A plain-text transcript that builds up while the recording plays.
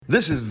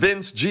This is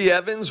Vince G.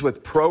 Evans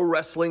with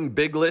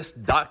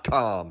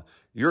ProWrestlingBigList.com,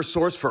 your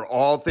source for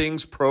all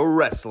things pro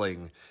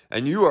wrestling.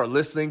 And you are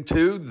listening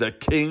to The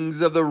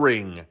Kings of the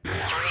Ring.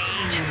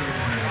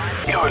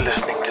 You're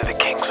listening to the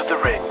Kings of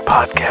the Ring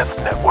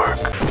Podcast Network.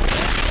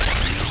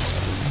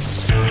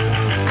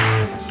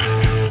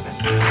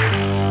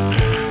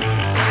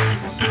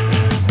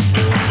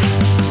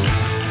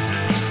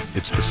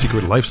 It's the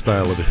secret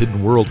lifestyle of a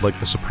hidden world like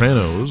The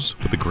Sopranos,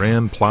 with the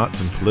grand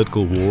plots and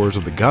political wars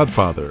of The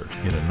Godfather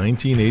in a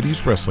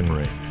 1980s wrestling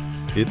ring.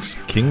 It's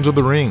Kings of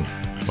the Ring.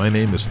 My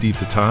name is Steve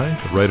Tatai,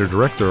 the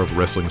writer-director of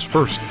wrestling's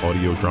first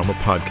audio drama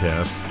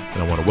podcast,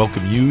 and I want to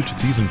welcome you to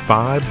Season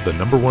 5 of the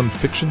 #1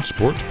 fiction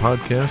sports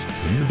podcast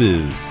in the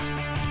biz.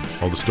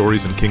 All the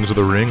stories in Kings of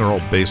the Ring are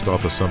all based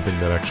off of something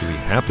that actually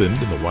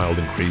happened in the wild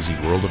and crazy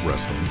world of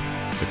wrestling.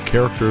 The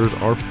characters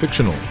are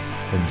fictional,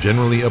 and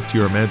generally up to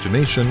your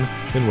imagination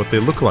in what they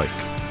look like.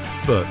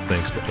 But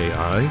thanks to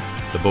AI,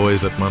 the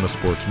boys at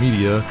Monosports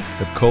Media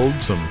have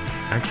culled some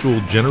actual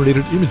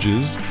generated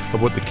images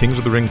of what the Kings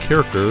of the Ring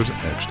characters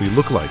actually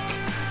look like.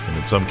 And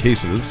in some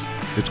cases,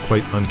 it's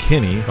quite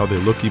uncanny how they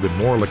look even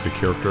more like the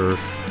character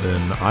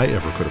than I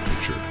ever could have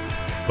pictured.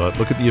 But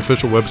look at the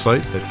official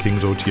website at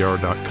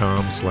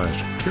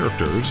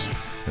kingsotr.com/characters,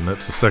 and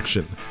that's the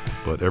section.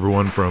 But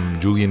everyone from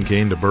Julian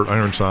Kane to Burt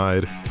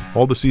Ironside,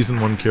 all the Season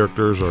 1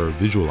 characters are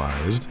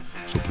visualized,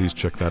 so please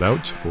check that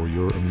out for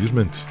your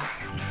amusement.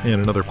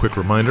 And another quick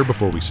reminder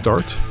before we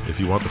start, if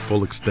you want the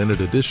full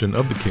extended edition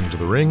of the Kings of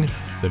the Ring,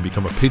 then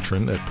become a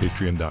patron at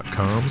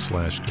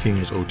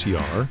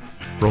patreon.com/kingsotr.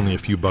 For only a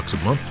few bucks a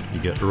month, you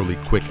get early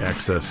quick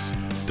access,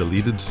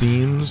 deleted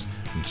scenes,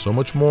 and so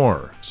much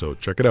more. So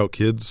check it out,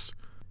 kids.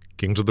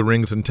 Kings of the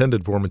Ring is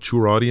intended for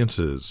mature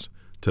audiences.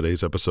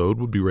 Today's episode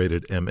would be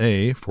rated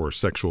MA for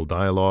sexual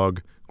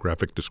dialogue,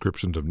 graphic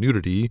descriptions of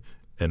nudity,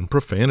 and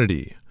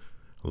profanity.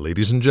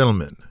 Ladies and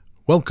gentlemen,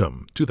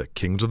 welcome to the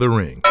Kings of the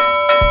Ring.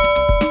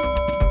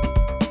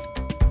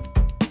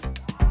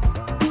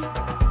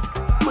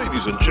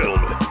 Ladies and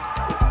gentlemen,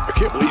 I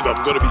can't believe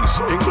I'm going to be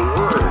saying the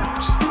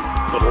words,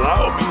 but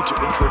allow me to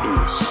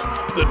introduce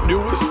the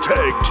newest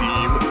tag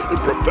team in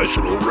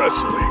professional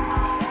wrestling,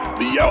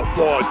 the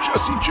Outlaw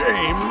Jesse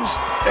James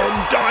and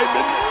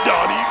Diamond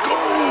Donnie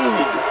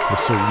Gold. The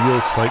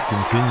surreal sight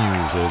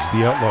continues as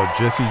the Outlaw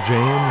Jesse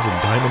James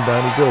and Diamond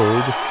Donnie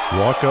Gold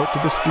walk out to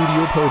the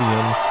studio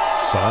podium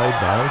side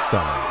by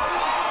side.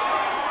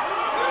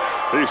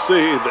 They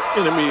say the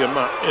enemy of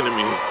my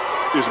enemy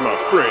is my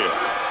friend.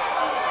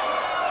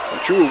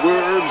 And true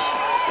words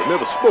were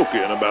never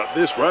spoken about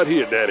this right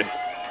here, Daddy.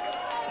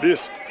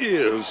 This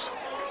is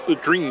the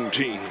Dream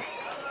Team.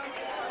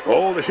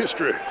 All the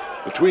history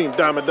between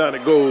Diamond Donnie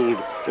Gold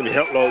and the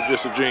Outlaw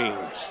Jesse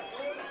James.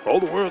 All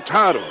the world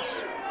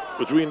titles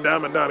between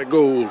Diamond Donnie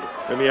Gold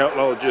and the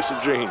Outlaw Jesse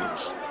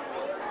James.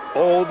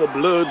 All the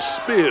blood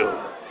spilled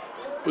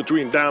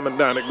between Diamond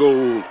Donnie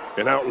Gold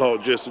and Outlaw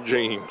Jesse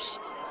James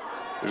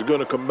is going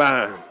to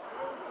combine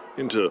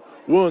into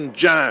one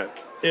giant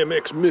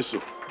MX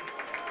missile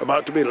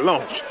about to be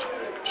launched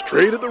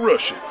straight at the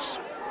Russians,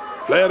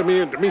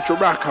 Vladimir and Dmitry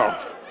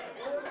Rykov,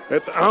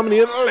 at the Omni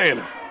in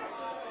Atlanta.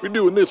 We're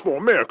doing this for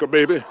America,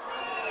 baby.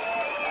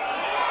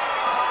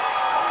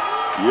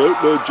 The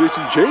Outlaw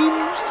Jesse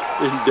James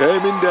and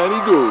Diamond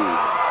Donnie Gold,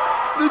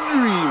 the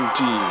Dream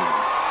Team.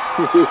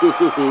 Oh,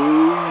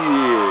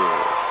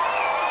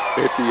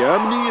 yeah. At the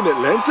Omni in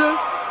Atlanta,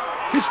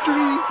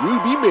 history will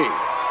be made.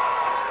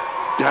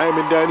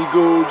 Diamond Donnie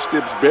Gold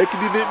steps back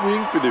into that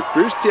ring for the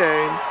first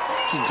time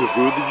since the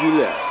 4th of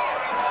July.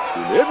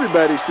 When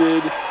everybody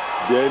said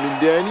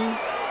Diamond Donnie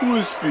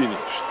was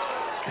finished.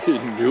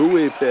 No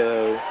way,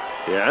 pal.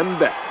 I'm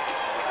back.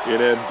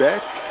 And I'm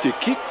back to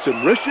kick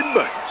some Russian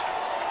butt.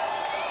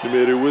 No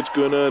matter what's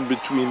going on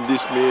between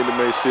this man and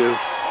myself,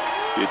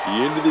 at the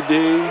end of the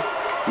day,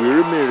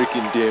 we're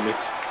American, damn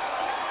it.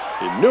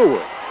 And no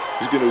one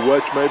is going to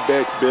watch my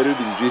back better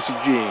than Jesse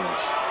James.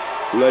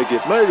 Will I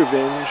get my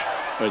revenge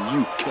on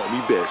you commie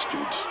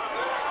bastards?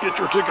 Get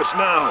your tickets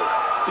now.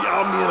 The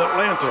Omni in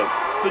Atlanta,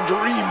 the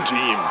Dream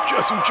Team,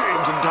 Jesse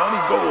James and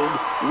Donnie Gold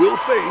will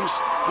face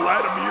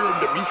Vladimir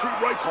and Dmitry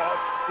Rykov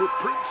with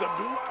Prince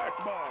Abdullah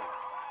Akbar.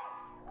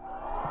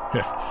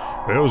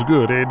 That was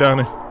good, eh,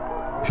 Donnie?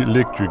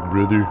 Electric,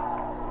 brother.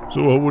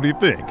 So what do you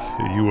think?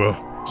 You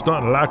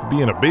starting to like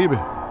being a baby?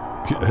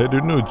 I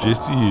don't know,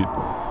 Jesse.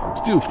 It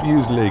still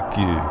feels like,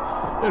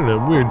 I don't know,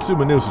 I'm wearing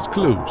someone else's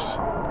clothes.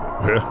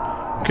 Well,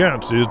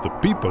 count says the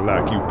people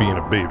like you being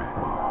a baby.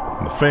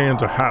 And the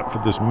fans are hot for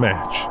this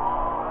match.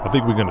 I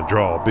think we're going to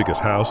draw our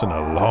biggest house in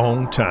a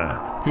long time.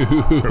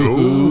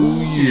 Oh,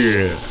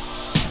 yeah.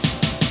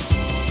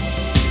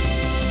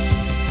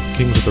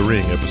 Kings of the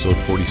Ring, Episode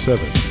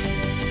 47,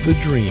 The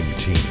Dream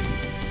Team.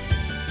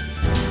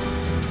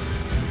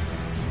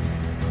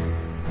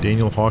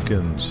 Daniel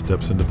Hawkins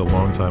steps into the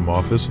longtime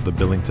office of the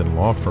Billington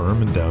Law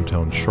Firm in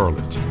downtown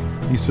Charlotte.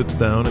 He sits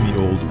down in the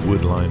old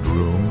wood-lined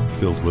room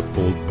filled with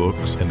old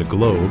books and a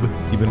globe,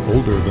 even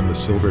older than the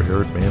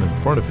silver-haired man in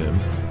front of him,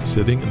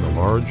 sitting in the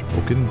large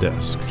oaken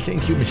desk.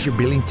 Thank you, Mr.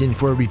 Billington,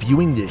 for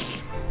reviewing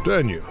this.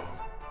 Daniel,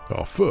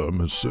 our firm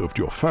has served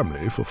your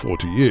family for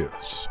 40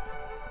 years.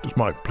 It is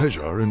my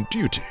pleasure and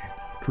duty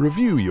to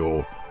review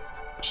your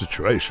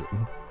situation,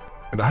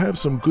 and I have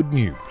some good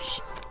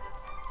news.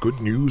 Good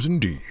news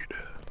indeed.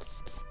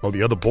 While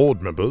the other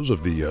board members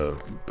of the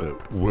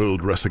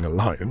World Wrestling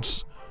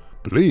Alliance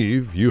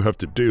believe you have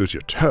to do as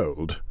you're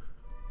told,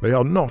 they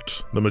are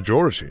not the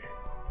majority.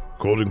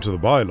 According to the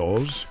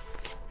bylaws,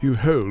 you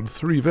hold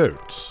 3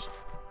 votes.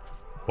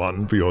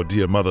 1 for your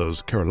dear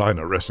mother's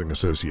Carolina Wrestling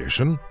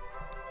Association,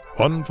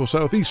 1 for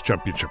Southeast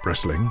Championship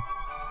Wrestling,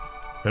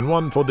 and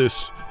 1 for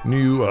this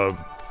new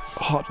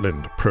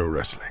Heartland Pro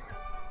Wrestling.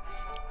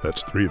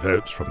 That's 3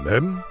 votes from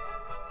them,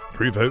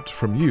 3 votes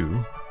from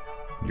you.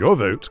 Your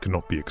votes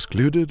cannot be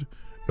excluded,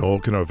 nor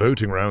can our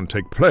voting round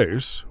take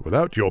place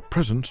without your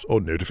presence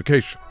or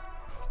notification.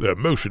 Their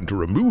motion to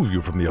remove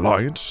you from the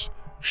Alliance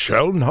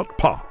shall not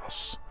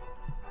pass.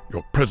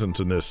 Your presence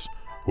in this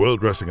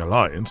World Wrestling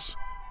Alliance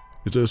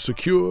is as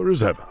secure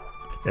as ever.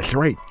 That's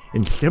right,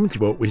 and the 7th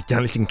vote was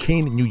Jonathan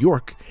Kane in New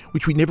York,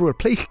 which we never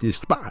replaced this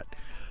spot.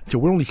 So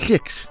we're only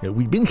 6.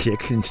 We've been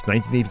 6 since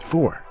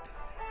 1984.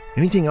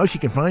 Anything else you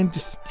can find,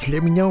 just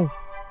let me know.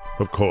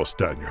 Of course,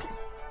 Daniel.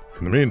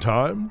 In the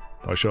meantime,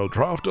 I shall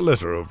draft a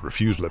letter of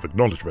refusal of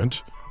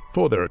acknowledgement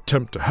for their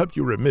attempt to have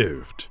you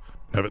removed,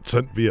 and have it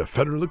sent via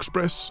Federal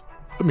Express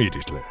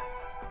immediately.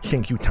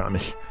 Thank you,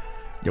 Thomas.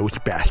 Those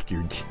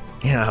bastards.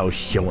 Yeah, I'll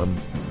show them.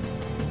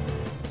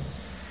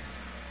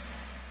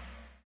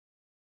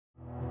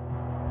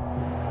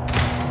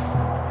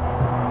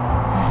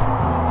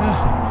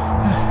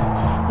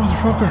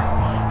 Motherfucker.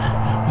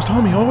 Was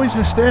Tommy always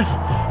has Steph?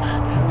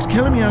 He's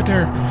killing me out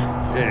there.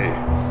 Hey,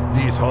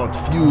 this hot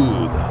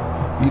feud.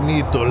 You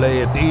need to lay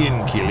it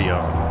in,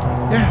 Killian.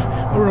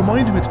 Yeah, I'll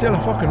remind him it's still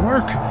a fucking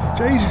work.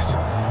 Jesus.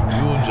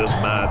 You just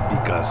mad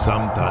because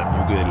sometimes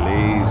you get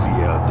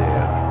lazy out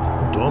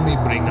there. Tommy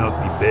bring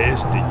out the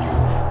best in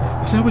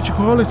you. Is that what you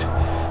call it?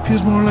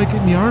 Feels more like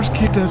getting the arse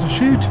kicked as a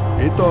shoot.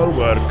 It all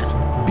work.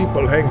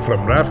 People hang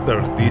from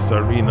rafters this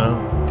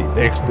arena, the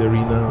next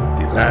arena,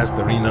 the last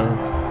arena.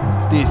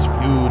 This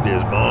feud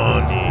is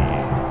money.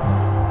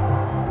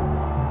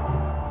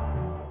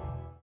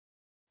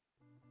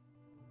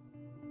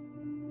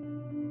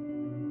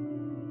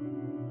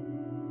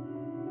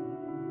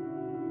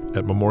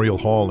 At Memorial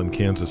Hall in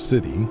Kansas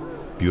City,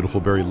 beautiful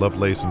Barry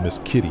Lovelace and Miss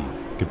Kitty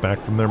get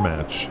back from their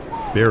match,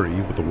 Barry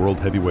with the World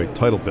Heavyweight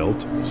title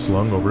belt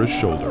slung over his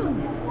shoulder.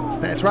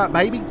 That's right,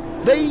 baby.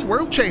 The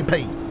world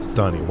champion.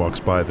 Donnie walks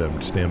by them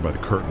to stand by the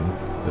curtain,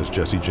 as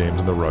Jesse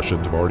James and the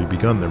Russians have already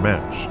begun their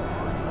match.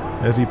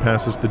 As he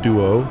passes the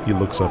duo, he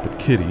looks up at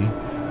Kitty,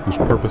 who's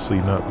purposely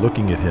not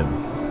looking at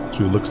him,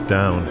 so he looks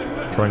down,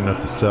 trying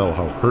not to sell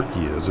how hurt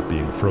he is at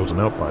being frozen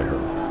out by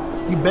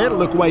her. You better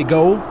look away,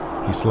 Gold.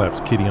 He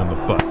slaps Kitty on the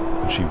butt,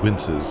 and she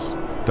winces.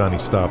 Donnie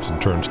stops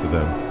and turns to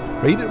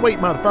them. Read it, wait,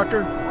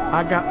 motherfucker.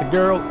 I got the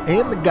girl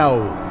and the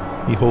gold.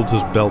 He holds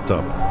his belt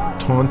up,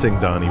 taunting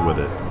Donnie with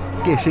it.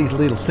 Guess she's a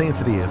little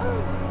sensitive.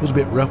 Was a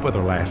bit rough with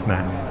her last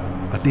night.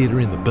 I did her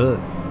in the butt.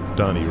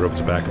 Donnie rubs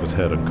the back of his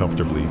head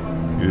uncomfortably.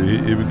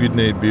 Have a good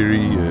night, Barry.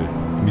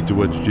 Need to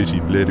watch Jesse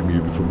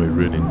Vladimir before my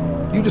running.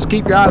 You just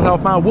keep your eyes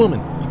off my woman.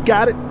 You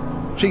got it?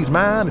 She's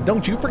mine, and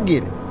don't you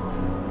forget it.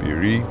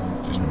 Barry,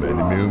 just minding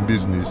my own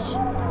business.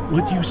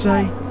 What'd you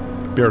say?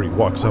 Barry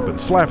walks up and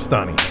slaps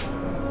Donnie.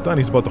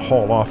 Donnie's about to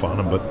haul off on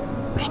him, but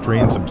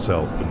restrains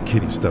himself when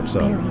Kitty steps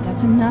up. Barry,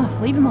 that's enough.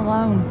 Leave him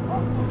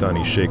alone.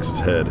 Donnie shakes his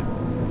head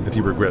as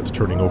he regrets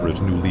turning over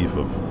his new leaf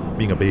of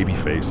being a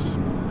babyface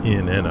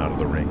in and out of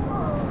the ring.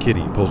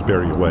 Kitty pulls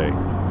Barry away.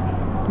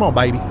 Come on,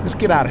 baby. Let's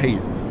get out of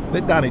here.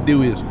 Let Donnie do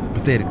his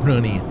pathetic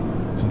run-in,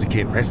 since he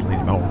can't wrestle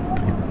anymore.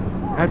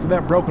 After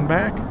that broken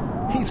back,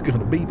 he's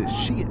gonna be the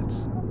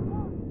shits.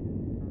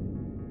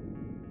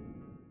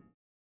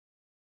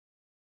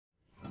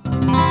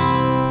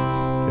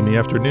 In the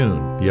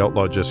afternoon, the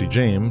outlaw Jesse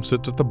James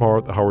sits at the bar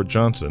at the Howard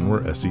Johnson where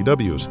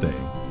SCW is staying.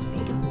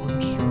 Another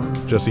one,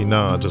 sir. Jesse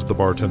nods as the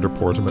bartender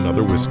pours him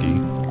another whiskey,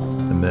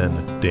 and then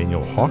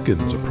Daniel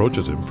Hawkins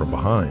approaches him from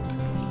behind.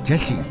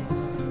 Jesse,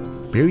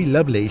 Barry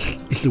Lovelace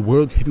is the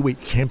world heavyweight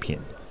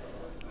champion.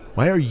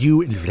 Why are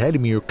you and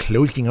Vladimir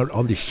closing out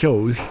all the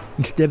shows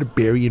instead of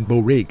Barry and Bo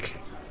Riggs?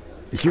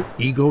 Is your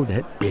ego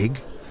that big?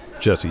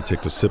 Jesse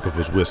takes a sip of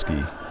his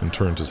whiskey and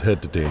turns his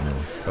head to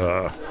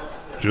Daniel.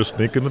 Just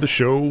thinking of the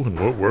show and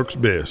what works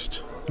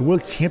best. The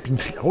world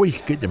champions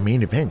always get the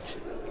main event.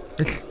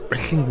 That's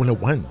Wrestling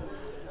 101.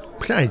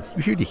 Besides,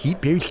 you hear the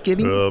heat Barry's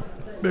getting?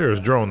 Bear's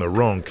drawing the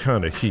wrong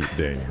kind of heat,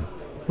 Daniel.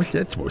 What's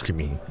that supposed to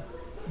mean?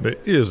 There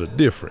is a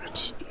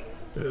difference.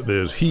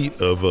 There's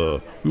heat of,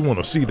 we want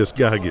to see this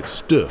guy get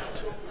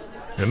stuffed.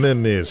 And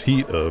then there's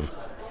heat of,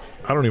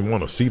 I don't even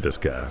want to see this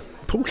guy.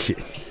 Bullshit.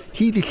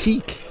 Heat is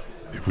heat.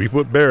 If we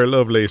put Barry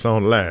Lovelace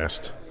on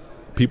last,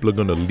 people are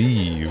going to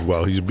leave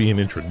while he's being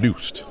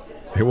introduced.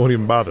 They won't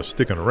even bother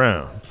sticking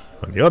around.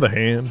 On the other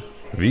hand,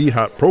 the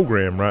hot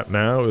program right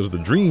now is the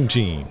Dream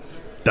Team,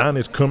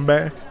 Donnie's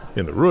Comeback,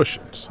 and the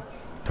Russians.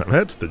 Now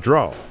that's the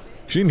draw.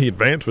 Shouldn't he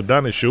advance for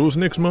Donnie's shows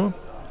next month?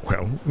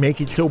 Well,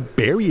 make it so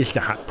Barry is the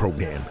hot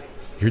program.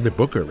 You're the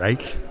booker,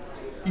 right?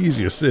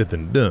 Easier said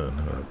than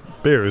done.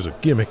 Barry's a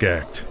gimmick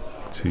act.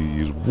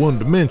 He's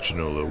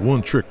one-dimensional, a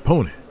one-trick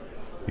pony.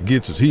 He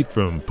gets his heat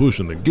from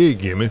pushing the gay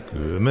gimmick,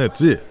 and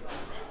that's it.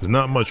 There's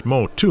not much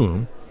more to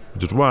him,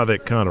 which is why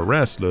that kind of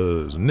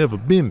wrestler has never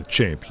been the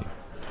champion.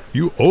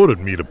 You ordered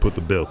me to put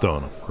the belt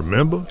on him,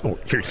 remember? Oh,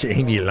 you're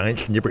saying the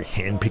Alliance never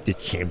handpicked a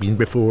champion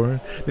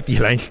before? That the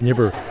Alliance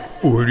never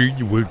ordered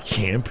the world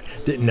champ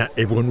that not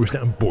everyone was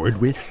on board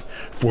with?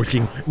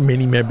 Forcing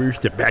many members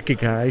to back a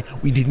guy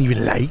we didn't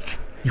even like?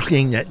 You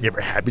saying that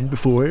never happened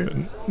before?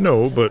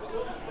 No, but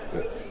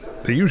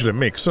they usually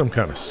make some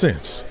kind of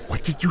sense.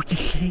 What did you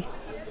just say?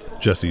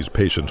 Jesse's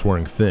patience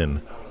wearing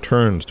thin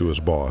turns to his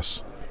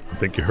boss. I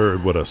think you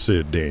heard what I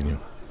said, Daniel.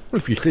 Well,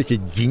 if you're such a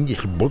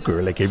genius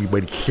booker like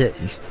everybody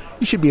says,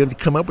 you should be able to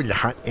come up with a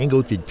hot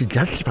angle to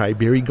justify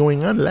Barry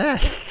going on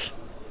last.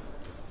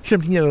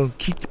 Something that'll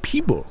keep the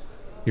people,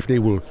 if they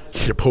will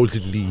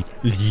supposedly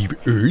leave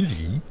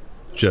early.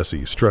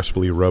 Jesse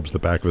stressfully rubs the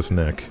back of his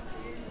neck.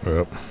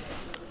 Well,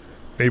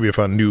 maybe if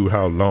I knew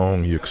how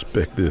long you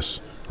expect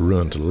this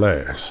run to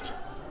last,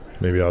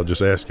 maybe I'll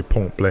just ask you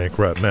point blank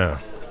right now.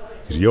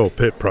 It's your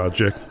pet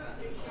project.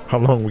 How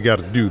long we got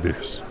to do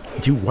this?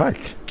 Do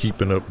what?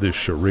 Keeping up this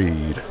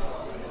charade.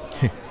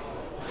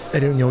 I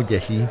don't know,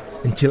 Jesse,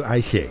 until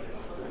I say.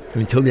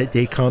 And until that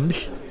day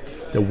comes,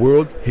 the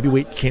World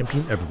Heavyweight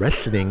Champion of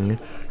Wrestling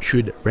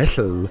should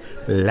wrestle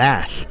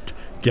last,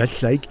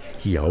 just like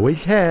he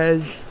always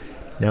has.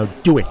 Now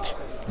do it.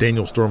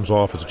 Daniel storms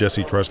off as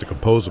Jesse tries to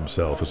compose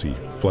himself as he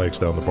flags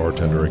down the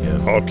bartender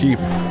again. I'll keep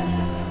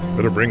him.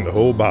 Better bring the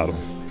whole bottle.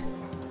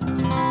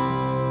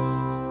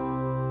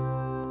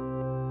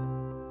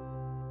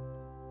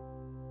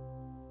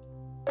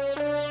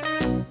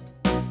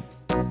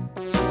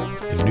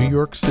 In New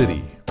York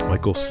City,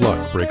 Michael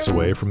Sluck breaks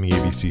away from the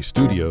ABC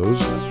studios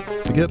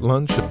to get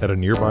lunch at a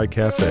nearby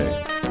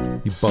cafe.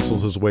 He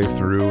bustles his way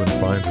through and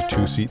finds a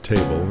two-seat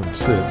table and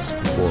sits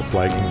before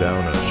flagging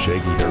down a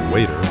shaggy-haired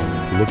waiter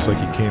who looks like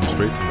he came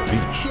straight from the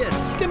beach.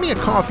 Yeah, get me a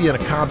coffee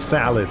and a Cobb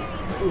salad.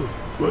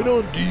 Right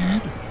on,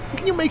 dude.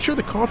 Can you make sure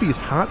the coffee is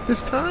hot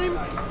this time?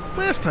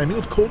 Last time it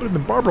was colder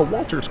than Barbara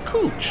Walters'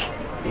 cooch.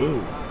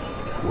 Whoa.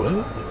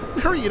 What?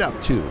 Hurry it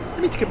up, too.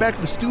 I need to get back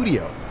to the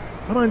studio.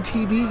 I'm on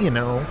TV, you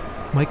know.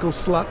 Michael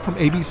Sluck from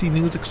ABC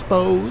News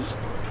Exposed.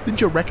 Didn't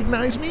you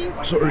recognize me?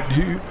 Sorry,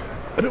 dude.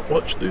 I don't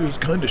watch those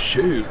kind of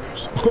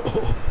shows.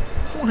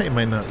 Why am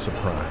I not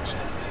surprised?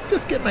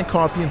 Just get my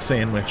coffee and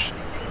sandwich.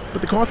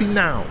 But the coffee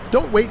now.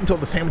 Don't wait until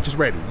the sandwich is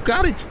ready. You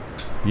got it?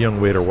 The young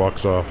waiter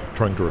walks off,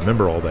 trying to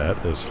remember all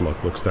that as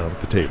Sluck looks down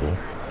at the table.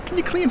 Can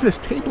you clean this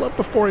table up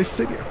before I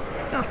sit here?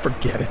 Ah,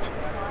 forget it.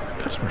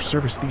 Customer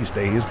service these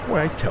days,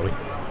 boy, I tell you.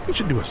 We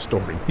should do a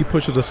story. He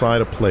pushes aside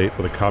a plate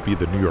with a copy of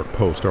the New York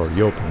Post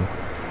already open,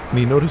 and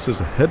he notices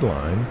a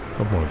headline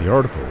of one of the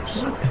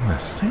articles. What in the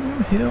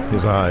Sam Hill?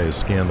 His eyes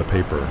scan the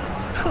paper.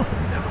 Oh,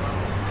 no.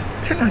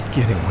 They're not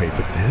getting away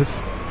with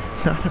this.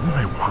 Not at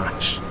my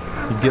watch.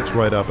 He gets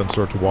right up and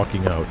starts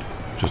walking out,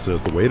 just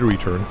as the waiter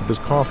returns with his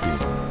coffee.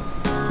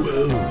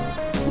 Well,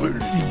 where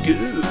did he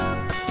go?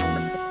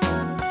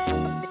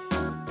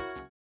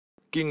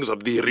 Kings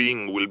of the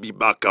Ring will be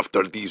back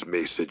after these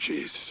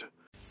messages.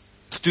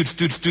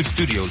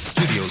 Studio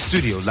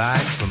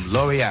live from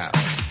L'Oreal.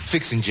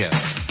 Fixing gel.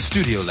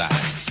 Studio live.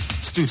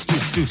 Studio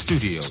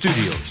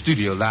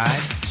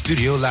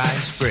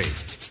live spray.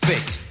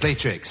 Fix, play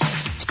tricks,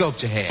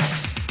 sculpture hair.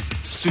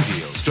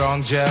 Studio,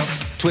 strong gel,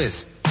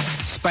 twist,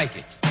 spike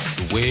it,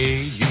 the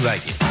way you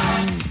like it.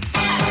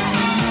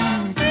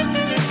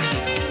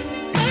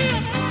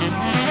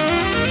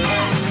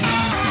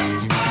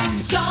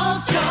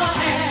 Sculpt your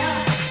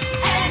hair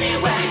any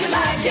way you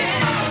like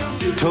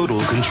it.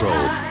 Total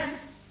control.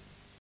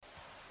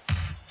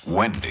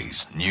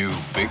 Wendy's new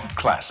Big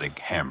Classic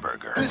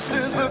hamburger. This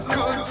is the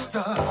good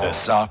stuff. The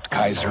soft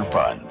Kaiser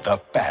bun, the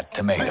fat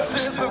tomatoes.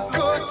 This is the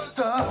good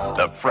stuff.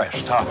 The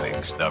fresh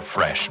toppings, the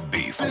fresh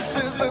beef. This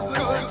is the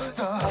good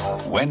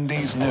stuff.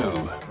 Wendy's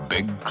new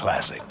Big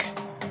Classic.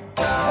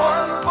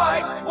 One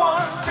bite,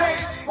 one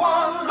taste,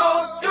 one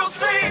look, you'll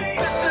see.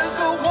 This is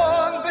the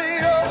one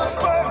the other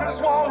burgers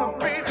wanna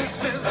be.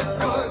 This is the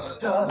good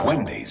stuff.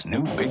 Wendy's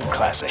new Big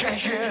Classic. Can't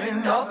get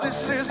enough.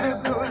 This is the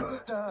good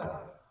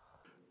stuff.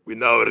 We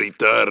now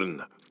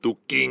return to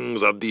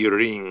Kings of the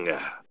Ring.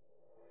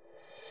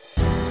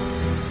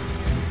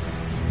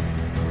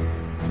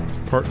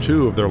 Part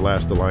 2 of their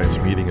last Alliance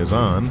meeting is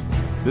on,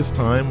 this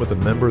time with a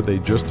member they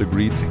just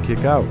agreed to kick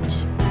out.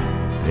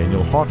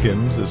 Daniel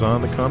Hawkins is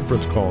on the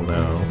conference call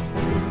now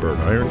with Bert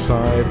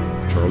Ironside,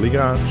 Charlie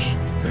Gotch,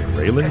 and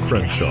Raylan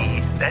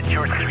Crenshaw. That's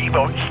your 3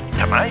 votes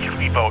to my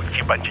 3 votes,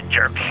 you bunch of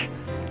jerks.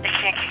 You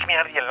can't kick me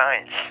out of the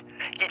Alliance.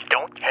 You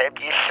don't have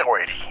the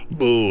authority.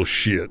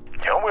 Bullshit.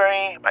 Don't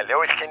worry, my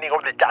lawyer's sending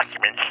over the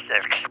documents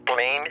that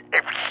explain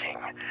everything.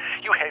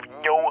 You have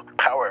no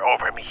power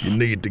over me. You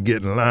need to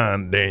get in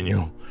line,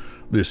 Daniel.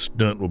 This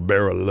stunt will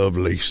bear a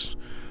Lovelace.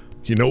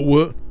 You know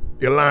what?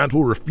 The Alliance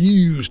will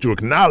refuse to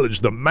acknowledge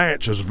the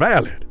match as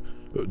valid.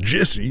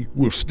 Jesse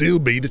will still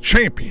be the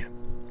champion.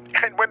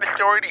 And what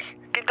authority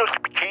did those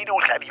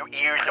potatoes out of your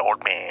ears,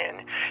 old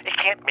man. You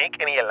can't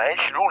make any alliance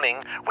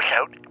ruling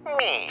without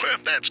me. Well,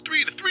 if that's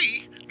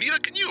 3-3, neither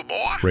can you,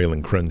 boy.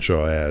 Raylan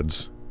Crenshaw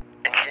adds.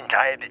 And since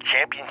I have the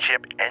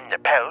championship and the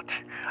belt,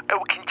 I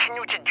will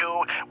continue to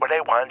do what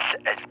I want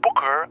as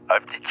Booker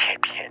of the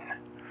Champion.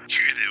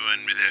 You're the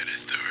one without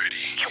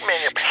authority. You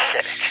men are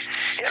pathetic,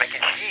 and I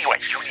can see why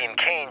Julian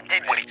Kane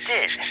did what he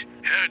did.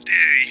 How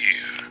dare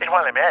you? And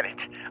while I'm at it,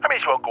 I may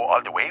as well go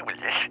all the way with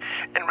this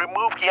and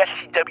remove the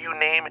SCW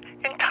name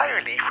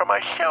entirely from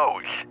our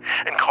shows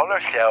and call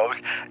ourselves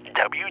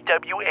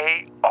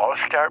WWA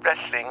All-Star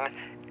Wrestling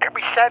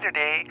every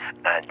Saturday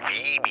on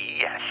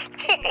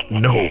VBS.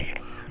 No,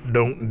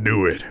 don't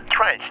do it.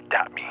 Try and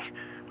stop me.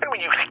 When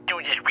will you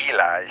stooges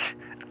realize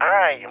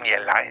I am the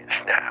Alliance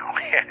now?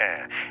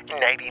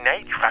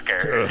 Nighty-night,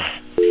 fuckers.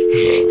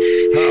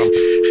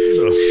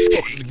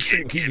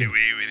 Get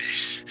away with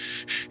this.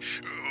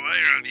 Why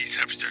are all these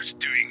upstarts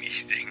doing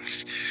these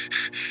things?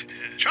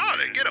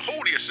 Charlie, get a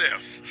hold of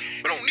yourself.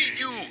 We don't need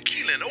you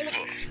keeling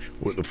over.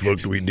 What the fuck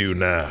do we do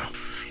now?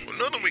 Well,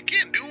 nothing we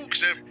can do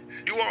except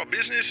do our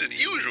business as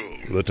usual.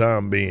 For the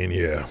time being,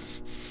 yeah.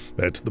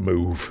 That's the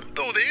move.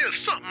 Though there is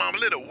something I'm a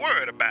little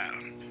worried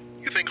about.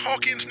 You think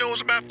Hawkins knows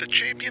about the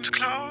Champion's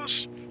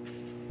Clause?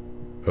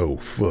 Oh,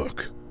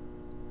 fuck.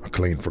 I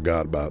clean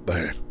forgot about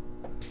that.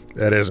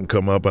 That hasn't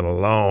come up in a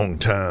long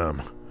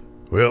time.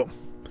 Well,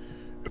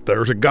 if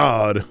there's a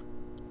God,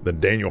 then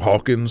Daniel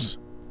Hawkins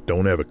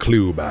don't have a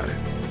clue about it.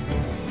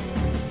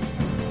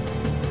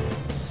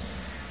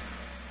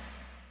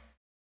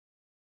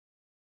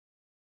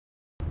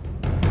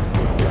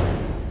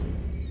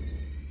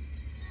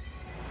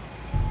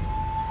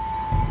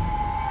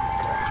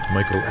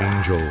 Michael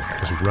Angel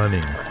is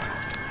running.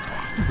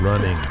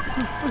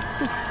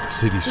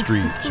 City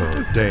streets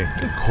are dank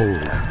and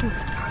cold.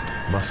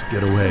 Must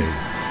get away.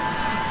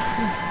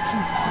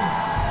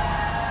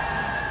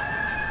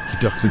 He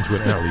ducks into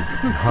an alley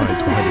and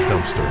hides behind a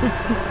dumpster.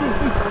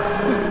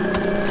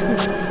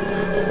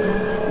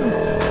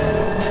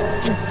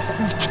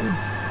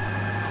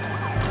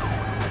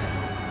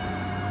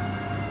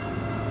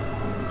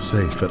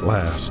 Safe at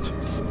last,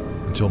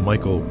 until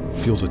Michael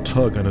feels a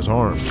tug on his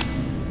arm.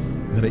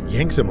 And then it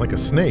yanks him like a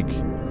snake.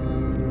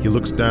 He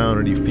looks down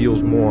and he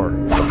feels more,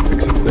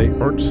 except they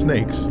aren't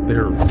snakes,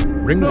 they're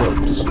ring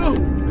ropes.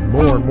 And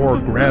more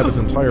grab his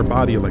entire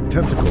body like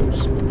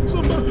tentacles,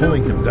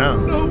 pulling him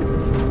down.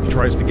 He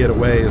tries to get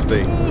away as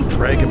they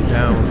drag him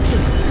down.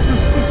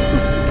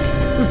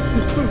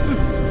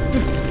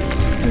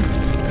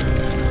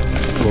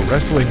 To a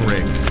wrestling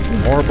ring,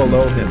 far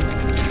below him.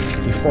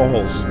 He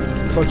falls,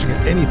 clutching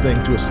at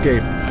anything to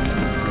escape.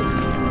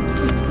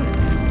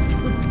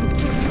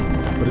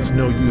 But it's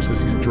no use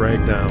as he's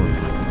dragged down.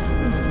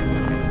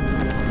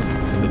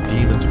 And the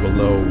demons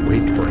below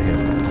wait for him,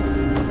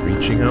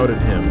 reaching out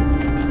at him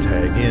to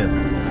tag in.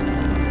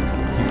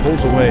 He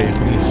pulls away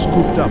and he's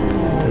scooped up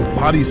and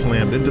body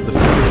slammed into the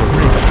center of the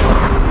ring.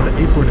 And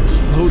the apron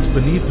explodes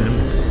beneath him.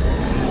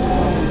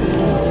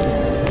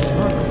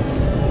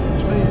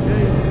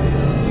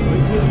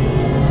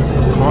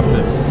 The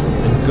coffin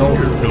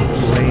engulfed in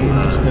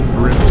flames and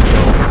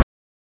brimstone.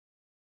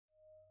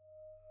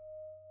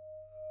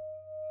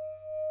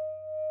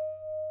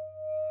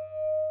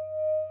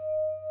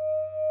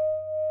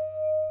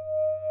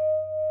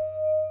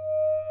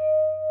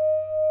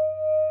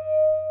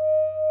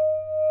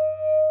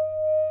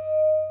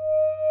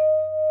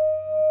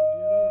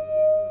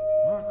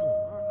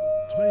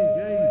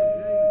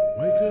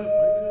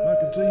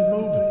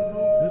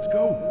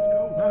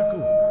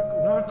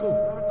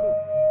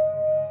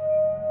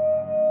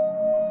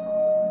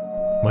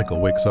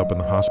 Michael wakes up in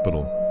the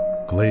hospital,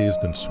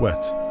 glazed in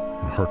sweat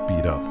and heart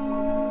beat up.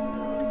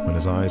 When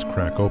his eyes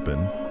crack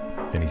open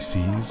and he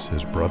sees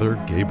his brother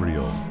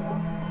Gabriel.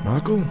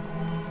 Michael,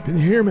 can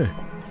you hear me?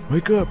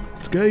 Wake up,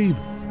 it's Gabe.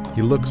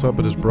 He looks up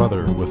at his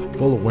brother with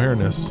full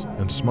awareness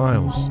and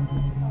smiles.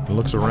 He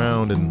looks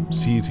around and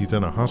sees he's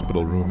in a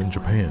hospital room in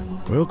Japan.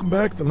 Welcome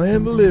back to the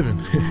land of the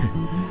living.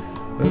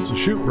 That's a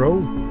shoot,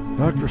 bro.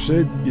 Doctor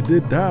said you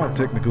did die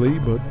technically,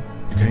 but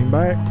you came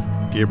back.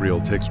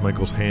 Gabriel takes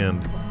Michael's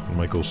hand and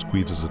Michael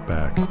squeezes it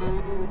back.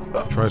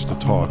 He tries to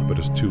talk but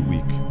is too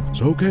weak.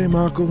 It's okay,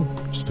 Michael.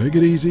 Just take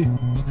it easy.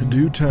 In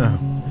due time.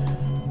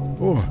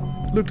 Boy,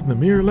 looked in the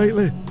mirror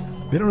lately.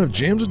 They don't have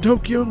gyms in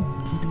Tokyo?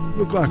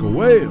 Look like a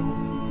whale.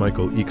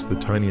 Michael ekes the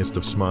tiniest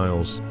of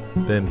smiles.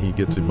 Then he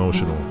gets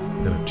emotional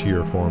and a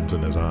tear forms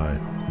in his eye.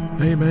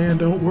 Hey man,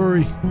 don't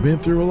worry. Been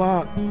through a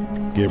lot.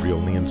 Gabriel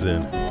leans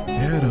in.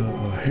 You had a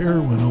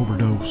heroin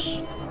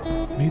overdose.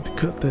 Need to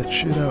cut that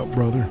shit out,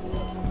 brother.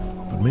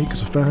 But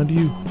Mika's found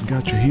you and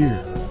got you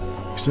here.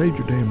 You saved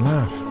your damn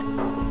life.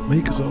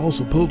 Mika's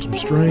also pulled some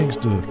strings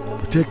to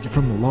protect you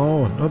from the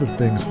law and other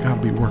things that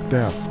gotta be worked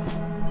out.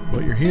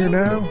 But you're here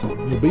now,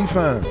 you'll be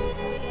fine.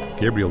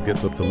 Gabriel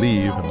gets up to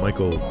leave and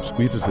Michael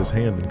squeezes his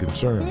hand in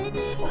concern.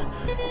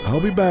 I'll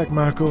be back,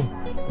 Michael,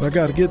 but I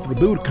gotta get to the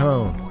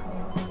Budokan.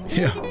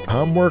 Yeah,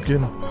 I'm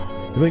working.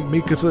 You think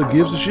Mikasa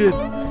gives a shit?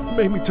 You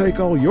made me take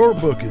all your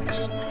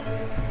bookings.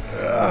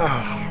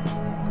 Oh.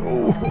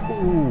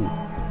 Ooh,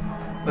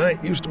 I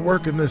ain't used to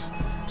working this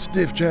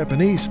stiff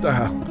Japanese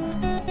style.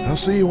 I'll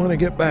see you when I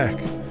get back.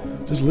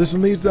 Just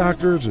listen to these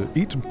doctors,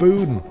 eat some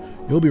food, and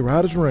you'll be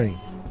right as rain.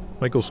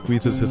 Michael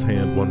squeezes his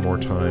hand one more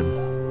time,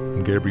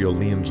 and Gabriel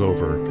leans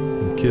over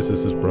and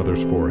kisses his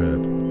brother's forehead.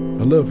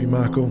 I love you,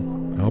 Michael.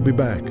 I'll be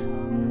back.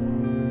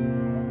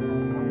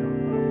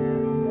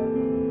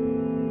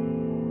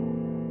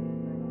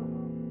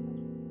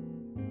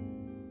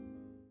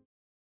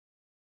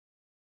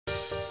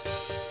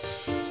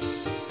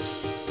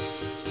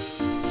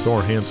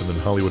 Thor Hansen and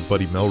Hollywood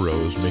buddy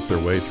Melrose make their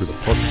way through the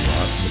parking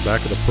lot in the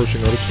back of the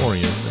Pershing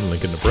Auditorium in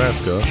Lincoln,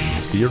 Nebraska,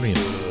 the arena.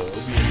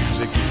 I'll be an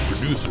executive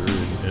producer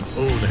and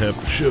own half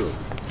the show.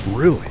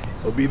 Really?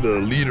 I'll be the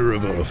leader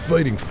of a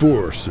fighting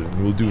force,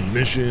 and we'll do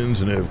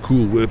missions and have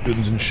cool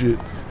weapons and shit.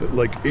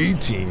 Like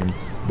A-Team,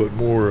 but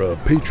more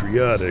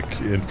patriotic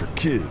and for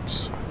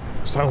kids.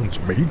 Sounds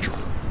major.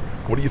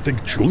 What do you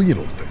think Julian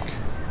will think?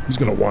 He's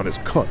gonna want his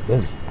cut,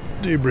 won't he?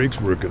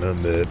 Daybreak's working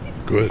on that.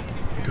 Good,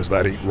 because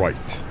that ain't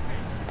right.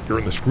 You're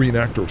in the Screen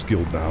Actors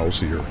Guild now,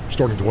 so you're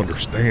starting to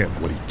understand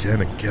what he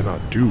can and cannot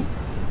do.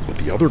 But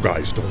the other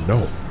guys don't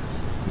know.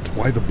 It's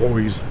why the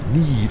boys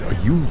need a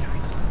union.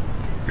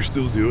 You're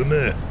still doing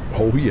that?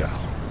 Oh yeah.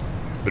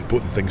 Been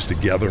putting things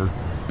together,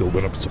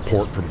 building up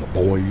support from the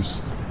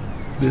boys.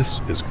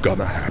 This is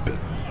gonna happen.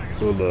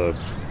 Well,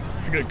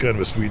 I got kind of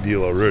a sweet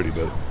deal already,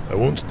 but I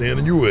won't stand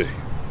in your way.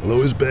 I'll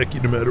always back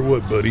you no matter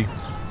what, buddy.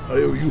 I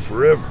owe you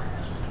forever.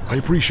 I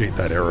appreciate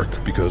that,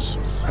 Eric, because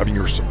having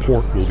your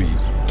support will be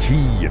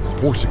key in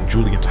forcing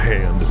Julian's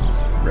hand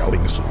and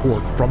rallying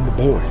support from the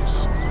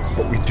boys.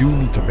 But we do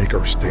need to make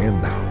our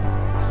stand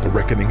now. The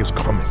reckoning is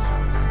coming.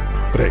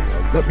 But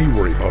hey, let me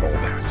worry about all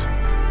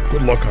that.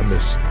 Good luck on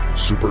this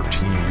Super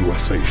Team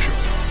USA show.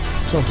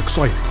 Sounds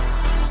exciting.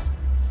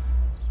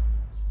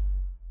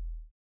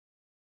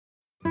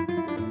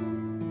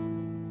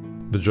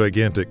 The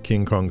gigantic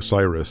King Kong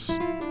Cyrus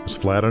is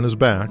flat on his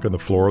back on the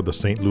floor of the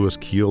St. Louis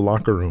Kiel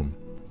locker room.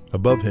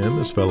 Above him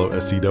is fellow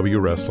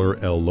SCW wrestler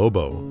El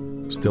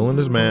Lobo, still in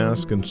his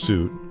mask and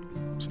suit,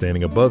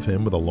 standing above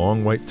him with a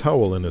long white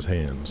towel in his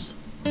hands.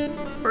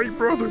 Hey,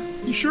 brother,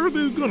 you sure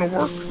this is gonna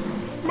work?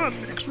 My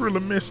neck's really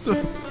messed up.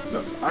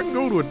 I can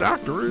go to a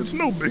doctor. It's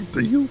no big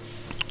deal.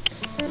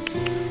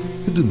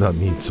 You do not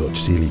need such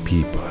silly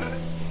people.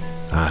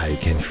 I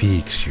can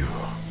fix you.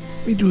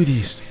 We do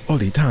this all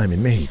the time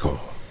in Mexico.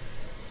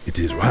 It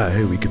is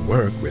why we can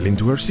work well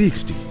into our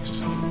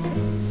 60s.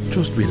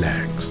 Just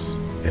relax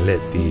and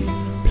let the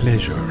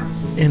pleasure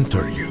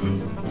enter you.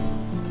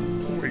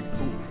 Wait,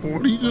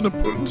 what are you gonna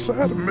put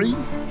inside of me?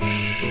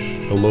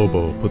 The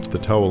Lobo puts the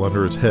towel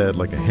under his head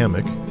like a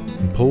hammock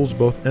and pulls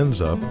both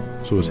ends up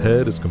so his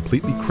head is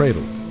completely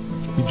cradled.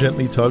 He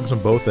gently tugs on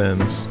both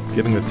ends,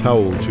 getting the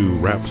towel to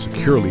wrap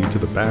securely to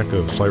the back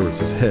of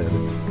Cyrus's head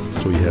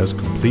so he has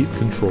complete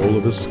control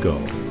of his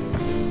skull.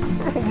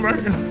 Oh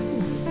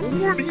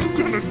man, what are you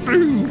gonna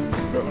do?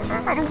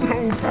 I don't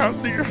know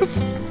about this.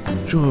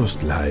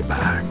 Just lie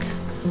back,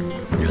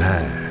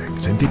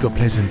 relax, and think of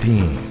pleasant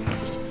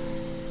things.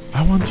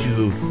 I want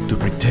you to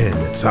pretend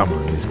that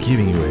someone is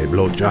giving you a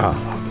blowjob.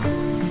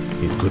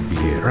 It could be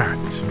a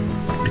rat.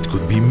 It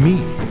could be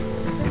me.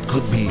 It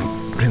could be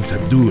Prince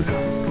Abdullah.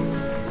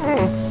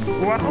 Oh,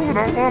 why would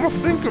I want to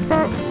think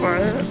about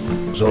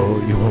that? So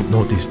you won't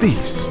notice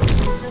this.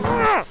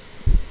 Ah!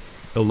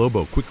 El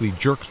Lobo quickly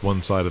jerks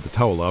one side of the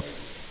towel up,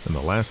 and the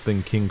last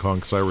thing King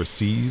Kong Cyrus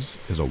sees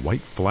is a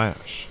white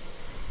flash.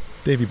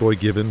 Davey Boy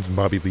Gibbons and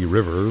Bobby Lee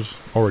Rivers,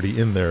 already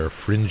in their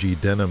fringy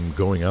denim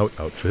going-out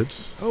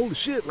outfits, Holy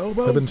shit,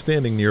 Lobo. have been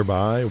standing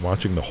nearby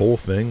watching the whole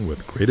thing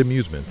with great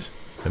amusement,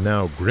 and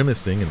now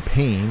grimacing in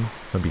pain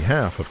on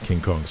behalf of King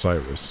Kong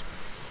Cyrus.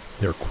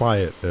 They're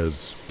quiet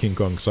as King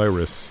Kong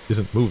Cyrus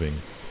isn't moving.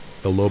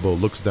 El Lobo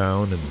looks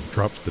down and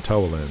drops the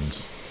towel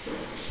ends.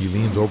 He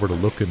leans over to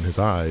look in his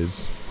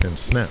eyes and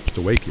snaps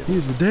to wake him.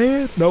 Is he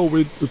dead? No,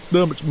 his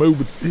stomach's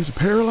moving. Is he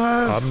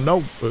paralyzed? I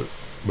know,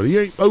 but he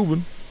ain't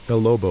moving. El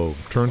Lobo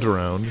turns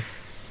around,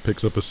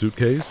 picks up a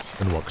suitcase,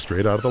 and walks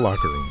straight out of the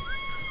locker room.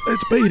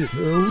 Let's beat it.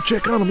 We'll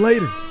check on him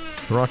later.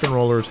 The rock and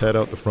rollers head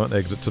out the front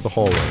exit to the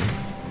hallway,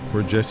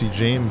 where Jesse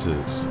James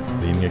is,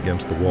 leaning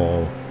against the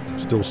wall,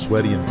 still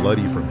sweaty and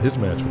bloody from his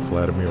match with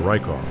Vladimir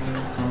Rykov.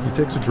 He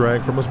takes a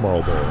drag from his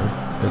Marlboro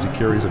as he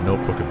carries a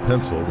notebook and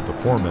pencil with the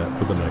format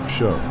for the night's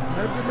show.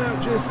 Have a good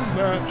night,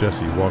 Jesse.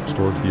 Jesse walks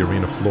towards the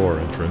arena floor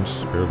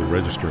entrance, barely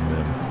registering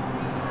them.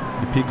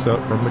 He peeks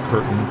out from the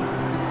curtain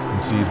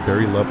and sees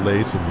Barry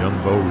Lovelace and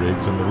young Bo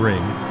Riggs in the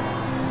ring,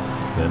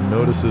 then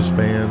notices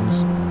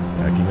fans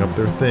packing up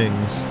their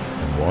things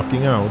and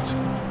walking out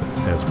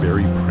as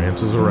Barry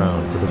prances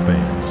around for the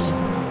fans.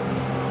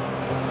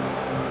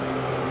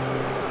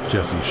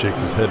 Jesse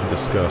shakes his head in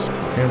disgust,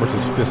 hammers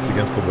his fist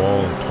against the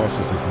wall, and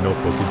tosses his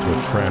notebook into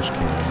a trash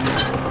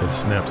can, then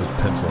snaps his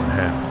pencil in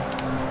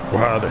half.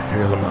 Why the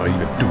hell am I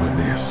even doing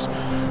this?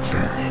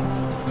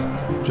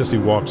 Jesse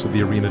walks to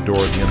the arena door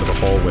at the end of the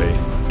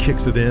hallway,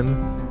 kicks it in,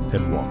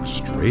 and walks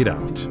straight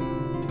out.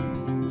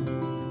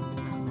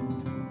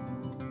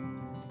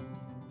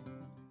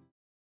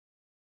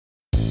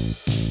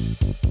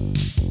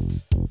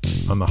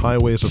 On the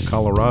highways of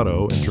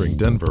Colorado entering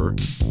Denver,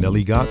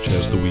 Nellie Gotch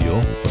has the wheel,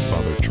 with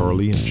Father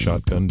Charlie and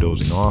Shotgun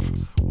dozing off,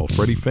 while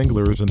Freddie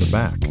Fengler is in the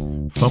back,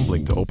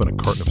 fumbling to open a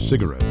carton of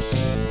cigarettes,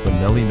 when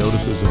Nellie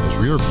notices in his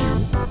rear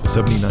view a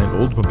 79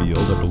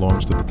 Oldsmobile that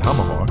belongs to the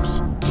Tomahawks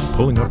is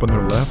pulling up on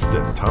their left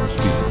at top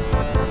speed.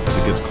 As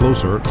it gets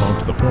closer, it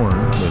honks the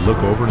horn. They look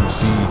over and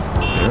see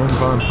Baron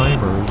von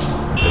Heimer's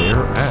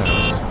bare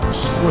ass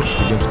squished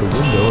against the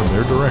window in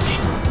their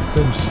direction,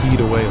 then speed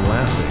away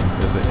laughing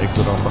as they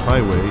exit off the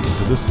highway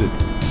into the city.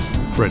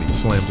 Freddie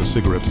slams the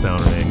cigarettes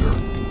down in anger.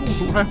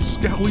 Those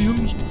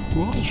rapscallions?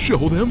 Well, I'll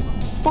show them.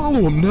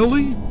 Follow them,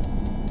 Nellie.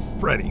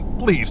 Freddie,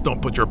 please don't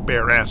put your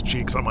bare ass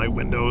cheeks on my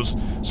windows,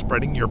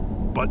 spreading your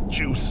butt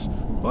juice.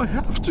 I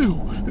have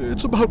to.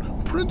 It's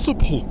about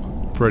principle.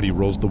 Freddie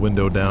rolls the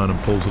window down and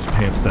pulls his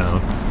pants down.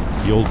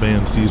 The old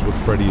man sees what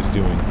Freddie is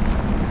doing.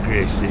 For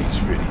Christ's sakes,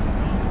 Freddie.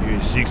 You're a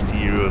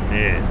 60-year-old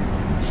man.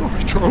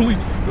 Sorry, Charlie,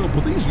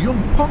 but these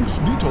young punks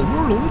need to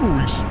learn a little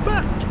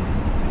respect.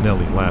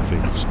 Nellie,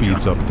 laughing,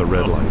 speeds up at the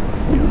red light.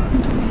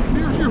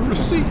 Here's your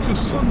receipt, you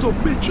sons of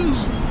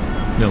bitches.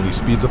 Nellie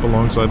speeds up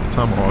alongside the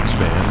Tomahawks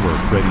van where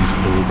Freddie's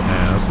old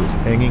ass is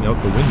hanging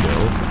out the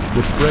window,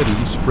 with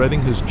Freddie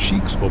spreading his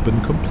cheeks open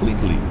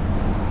completely.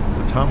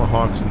 The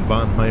Tomahawks and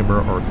Von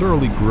Heimer are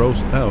thoroughly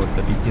grossed out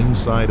at the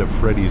inside of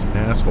Freddie's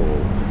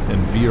asshole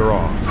and veer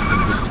off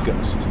in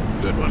disgust.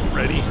 Good one,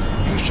 Freddie.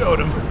 You showed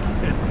him.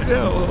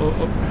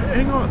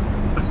 Hang on.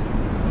 I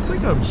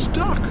think I'm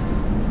stuck.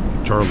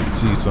 Charlie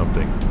sees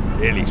something.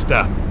 Nellie,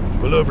 stop.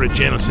 Pull over at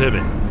Channel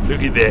 7.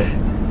 Look at that.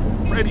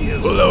 Freddie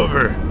is... Pull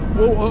over.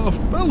 Well,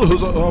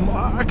 fellas,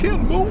 I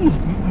can't move.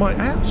 My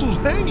ass is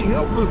hanging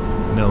out the...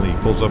 Nellie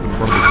pulls up in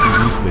front of the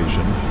TV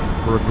station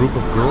where a group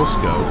of Girl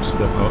Scouts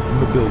step out from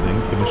the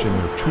building finishing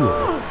their tour,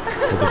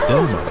 while the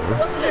den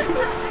mother...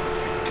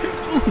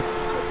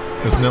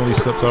 As Nellie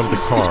steps out of the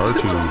car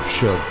to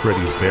shove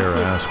Freddie's bare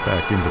ass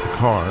back into the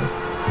car,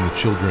 and the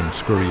children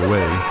scurry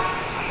away,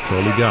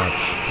 Charlie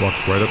Gotch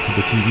walks right up to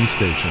the TV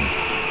station,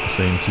 the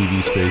same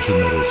TV station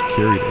that has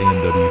carried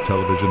A&W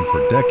television for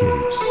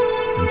decades,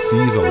 and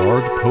sees a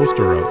large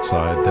poster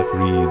outside that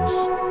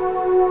reads,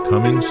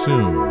 "Coming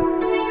soon,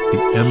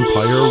 the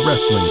Empire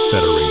Wrestling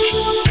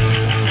Federation."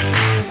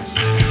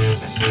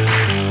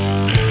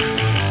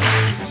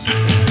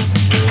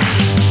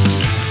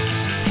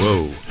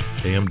 Whoa,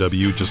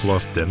 AMW just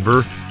lost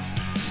Denver?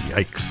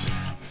 Yikes.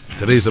 In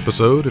today's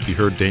episode, if you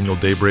heard Daniel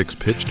Daybreak's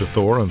pitch to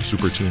Thor on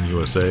Super Team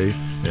USA,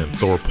 and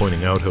Thor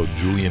pointing out how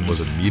Julian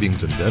was in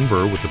meetings in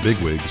Denver with the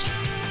bigwigs,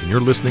 then you're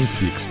listening to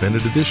the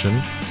extended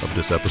edition of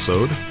this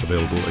episode,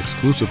 available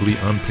exclusively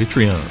on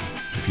Patreon.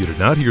 If you did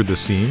not hear this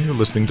scene, you're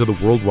listening to the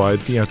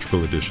worldwide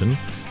theatrical edition,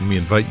 and we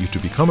invite you to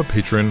become a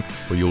patron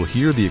where you'll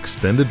hear the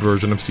extended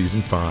version of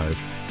Season 5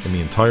 and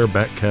the entire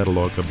back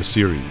catalog of the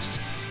series.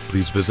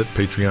 Please visit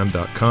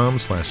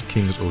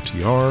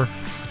patreon.com/kingsotr.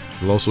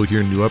 You'll also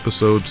hear new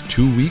episodes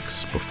 2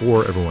 weeks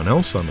before everyone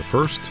else on the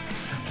 1st.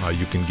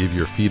 You can give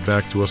your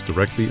feedback to us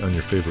directly on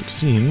your favorite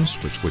scenes,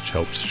 which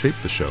helps shape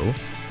the show.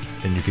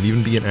 And you can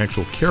even be an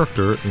actual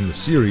character in the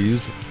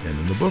series and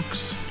in the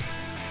books.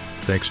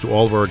 Thanks to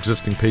all of our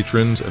existing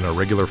patrons and our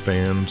regular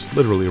fans,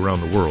 literally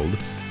around the world.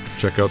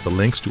 Check out the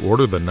links to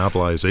order the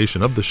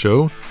novelization of the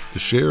show, to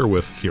share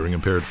with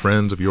hearing-impaired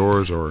friends of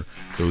yours or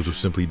those who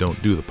simply don't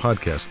do the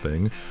podcast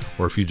thing,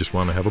 or if you just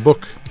want to have a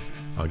book.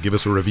 Give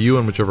us a review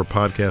on whichever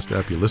podcast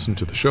app you listen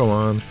to the show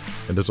on,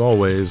 and as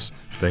always,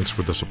 thanks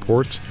for the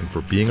support and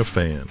for being a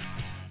fan.